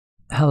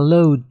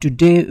Hello,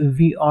 today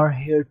we are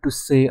here to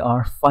say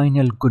our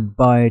final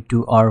goodbye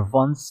to our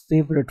once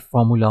favorite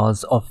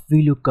formulas of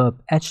Vlookup,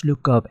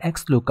 HLOOKUP,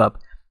 Xlookup,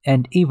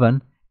 and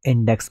even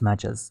index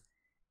matches.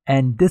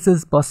 And this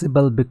is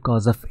possible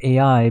because of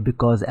AI,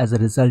 because as a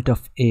result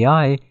of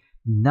AI,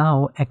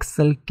 now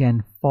Excel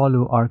can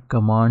follow our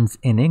commands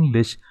in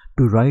English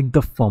to write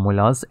the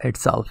formulas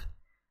itself.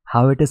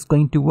 How it is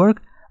going to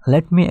work?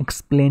 Let me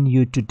explain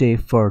you today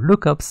for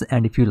lookups,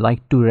 and if you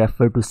like to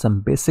refer to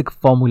some basic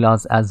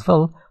formulas as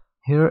well,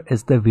 here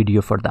is the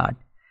video for that.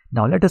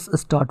 Now let us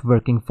start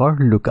working for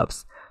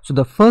lookups. So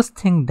the first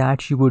thing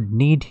that you would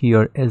need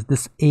here is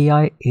this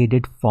AI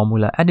aided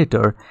formula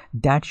editor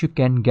that you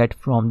can get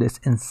from this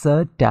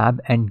insert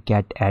tab and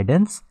get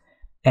add-ins.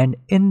 And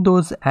in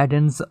those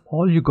add-ins,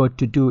 all you got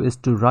to do is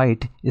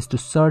to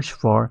search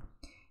for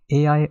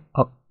AI-aided,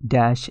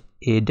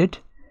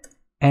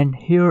 and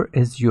here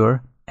is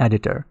your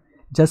editor.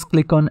 Just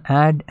click on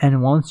add,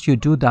 and once you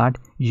do that,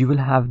 you will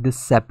have this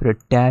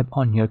separate tab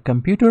on your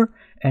computer,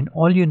 and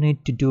all you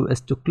need to do is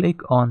to click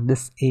on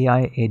this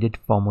AI aided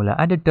formula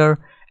editor,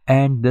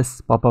 and this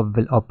pop-up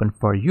will open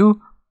for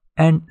you.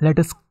 And let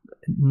us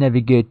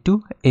navigate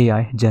to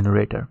AI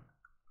generator.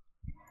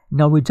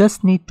 Now we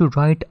just need to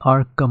write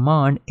our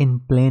command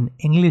in plain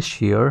English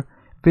here,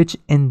 which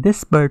in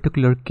this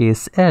particular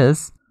case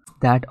is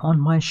that on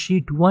my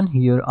sheet 1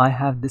 here I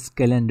have this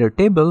calendar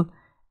table,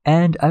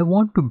 and I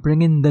want to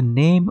bring in the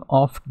name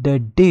of the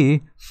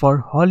day for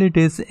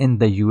holidays in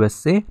the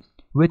USA,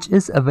 which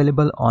is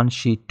available on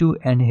sheet 2,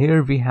 and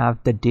here we have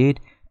the date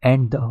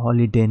and the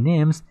holiday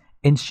names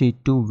in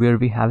sheet 2 where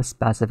we have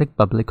specific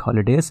public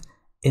holidays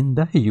in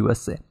the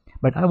USA.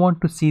 But I want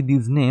to see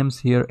these names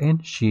here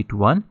in sheet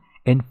 1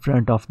 in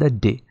front of the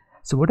day.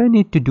 So what I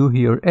need to do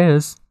here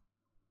is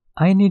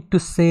I need to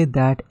say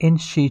that in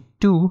sheet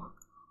 2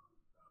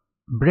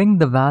 bring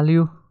the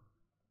value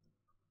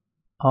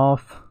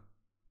of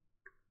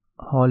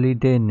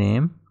holiday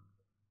name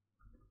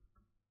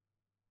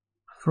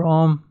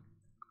from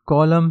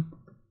column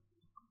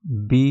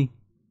B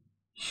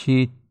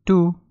sheet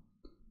 2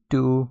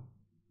 to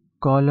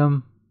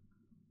column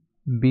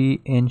B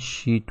in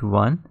sheet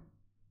 1,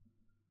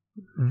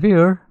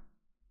 where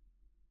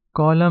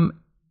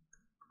column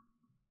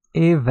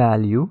A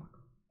value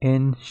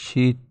in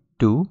sheet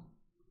 2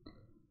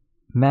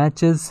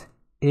 matches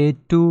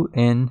A2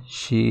 in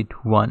sheet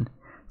 1.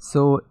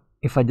 So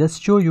if I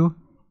just show you,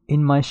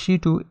 in my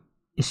sheet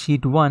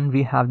 1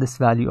 we have this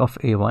value of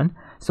A1.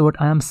 So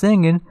what I am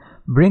saying in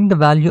bring the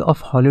value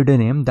of holiday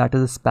name, that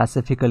is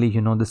specifically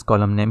this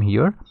column name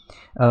here,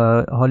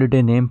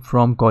 holiday name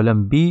from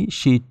column B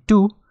sheet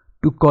 2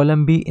 to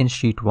column B in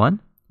sheet 1,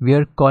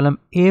 where column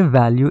A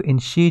value in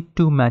sheet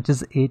 2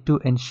 matches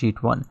A2 in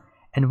sheet 1.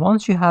 And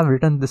once you have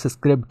written this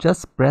script,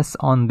 just press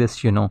on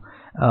this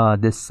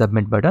this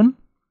submit button,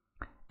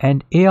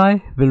 and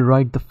AI will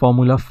write the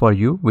formula for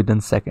you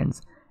within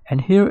seconds. And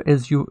here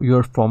is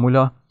your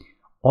formula.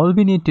 All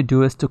we need to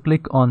do is to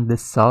click on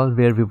this cell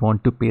where we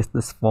want to paste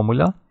this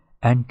formula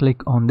and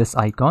click on this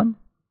icon,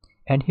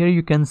 and here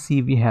you can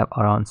see we have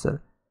our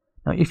answer.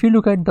 Now if you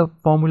look at the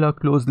formula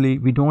closely,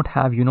 we don't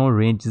have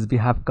ranges, we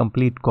have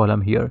complete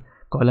column here,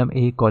 column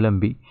A, column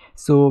B.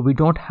 So we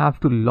don't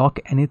have to lock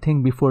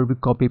anything before we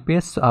copy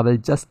paste. So I will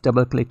just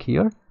double click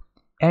here,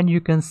 and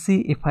you can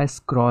see if I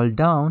scroll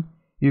down,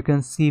 you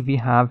can see we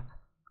have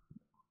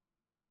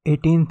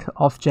 18th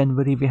of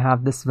January, we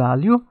have this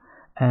value.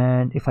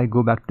 And if I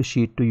go back to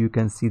sheet 2, you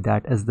can see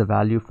that as the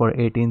value for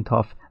 18th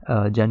of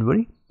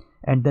January.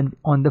 And then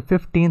on the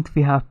 15th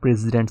we have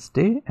President's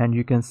Day, and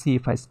you can see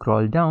if I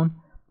scroll down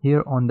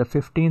here, on the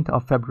 15th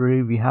of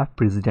February we have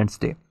President's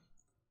Day.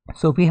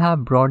 So we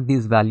have brought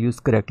these values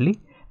correctly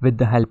with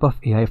the help of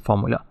AI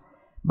formula.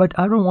 But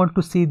I don't want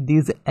to see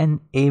these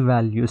NA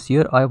values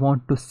here. I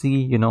want to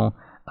see nil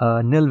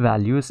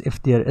values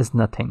if there is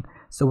nothing.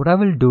 So what I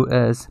will do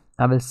is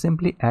I will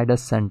simply add a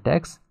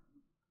syntax: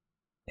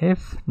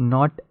 if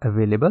not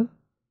available,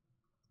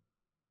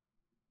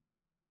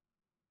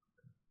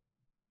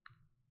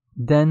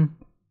 then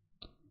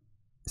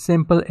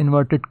simple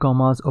inverted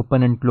commas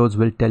open and close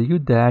will tell you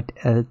that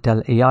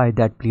tell AI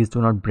that please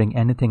do not bring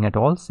anything at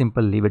all,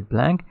 simple leave it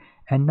blank.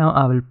 And now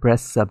I will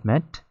press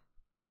submit,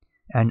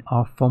 and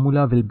our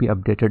formula will be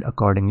updated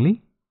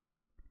accordingly.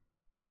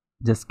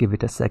 Just give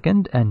it a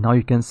second, and now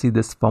you can see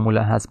this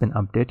formula has been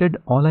updated.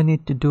 All I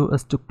need to do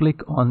is to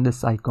click on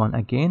this icon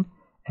again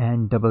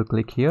and double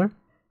click here,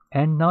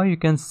 and now you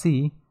can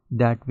see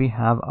that we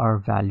have our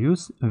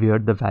values where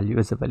the value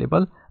is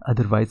available.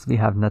 Otherwise we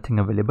have nothing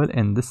available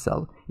in this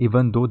cell,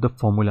 even though the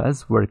formula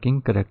is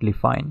working correctly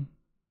fine.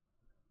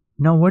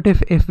 Now what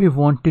if we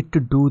wanted to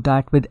do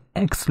that with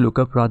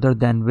Xlookup rather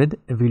than with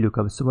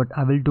Vlookup? So what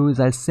I will do is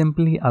I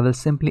will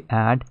simply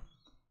add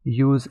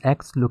use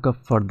Xlookup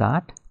for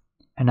that,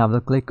 and I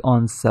will click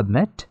on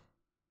submit,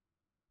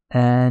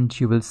 and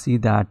you will see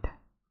that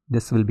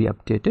this will be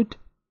updated.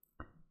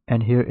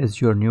 And here is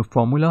your new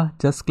formula.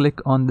 Just click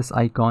on this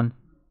icon,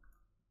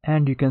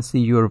 and you can see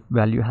your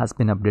value has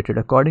been updated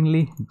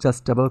accordingly.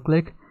 Just double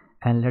click,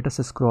 and let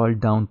us scroll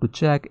down to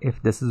check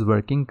if this is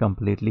working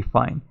completely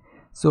fine.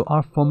 So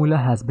our formula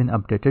has been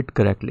updated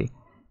correctly.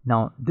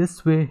 Now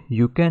this way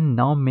you can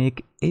now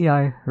make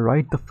AI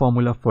write the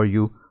formula for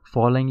you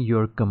following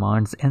your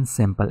commands in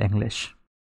simple English.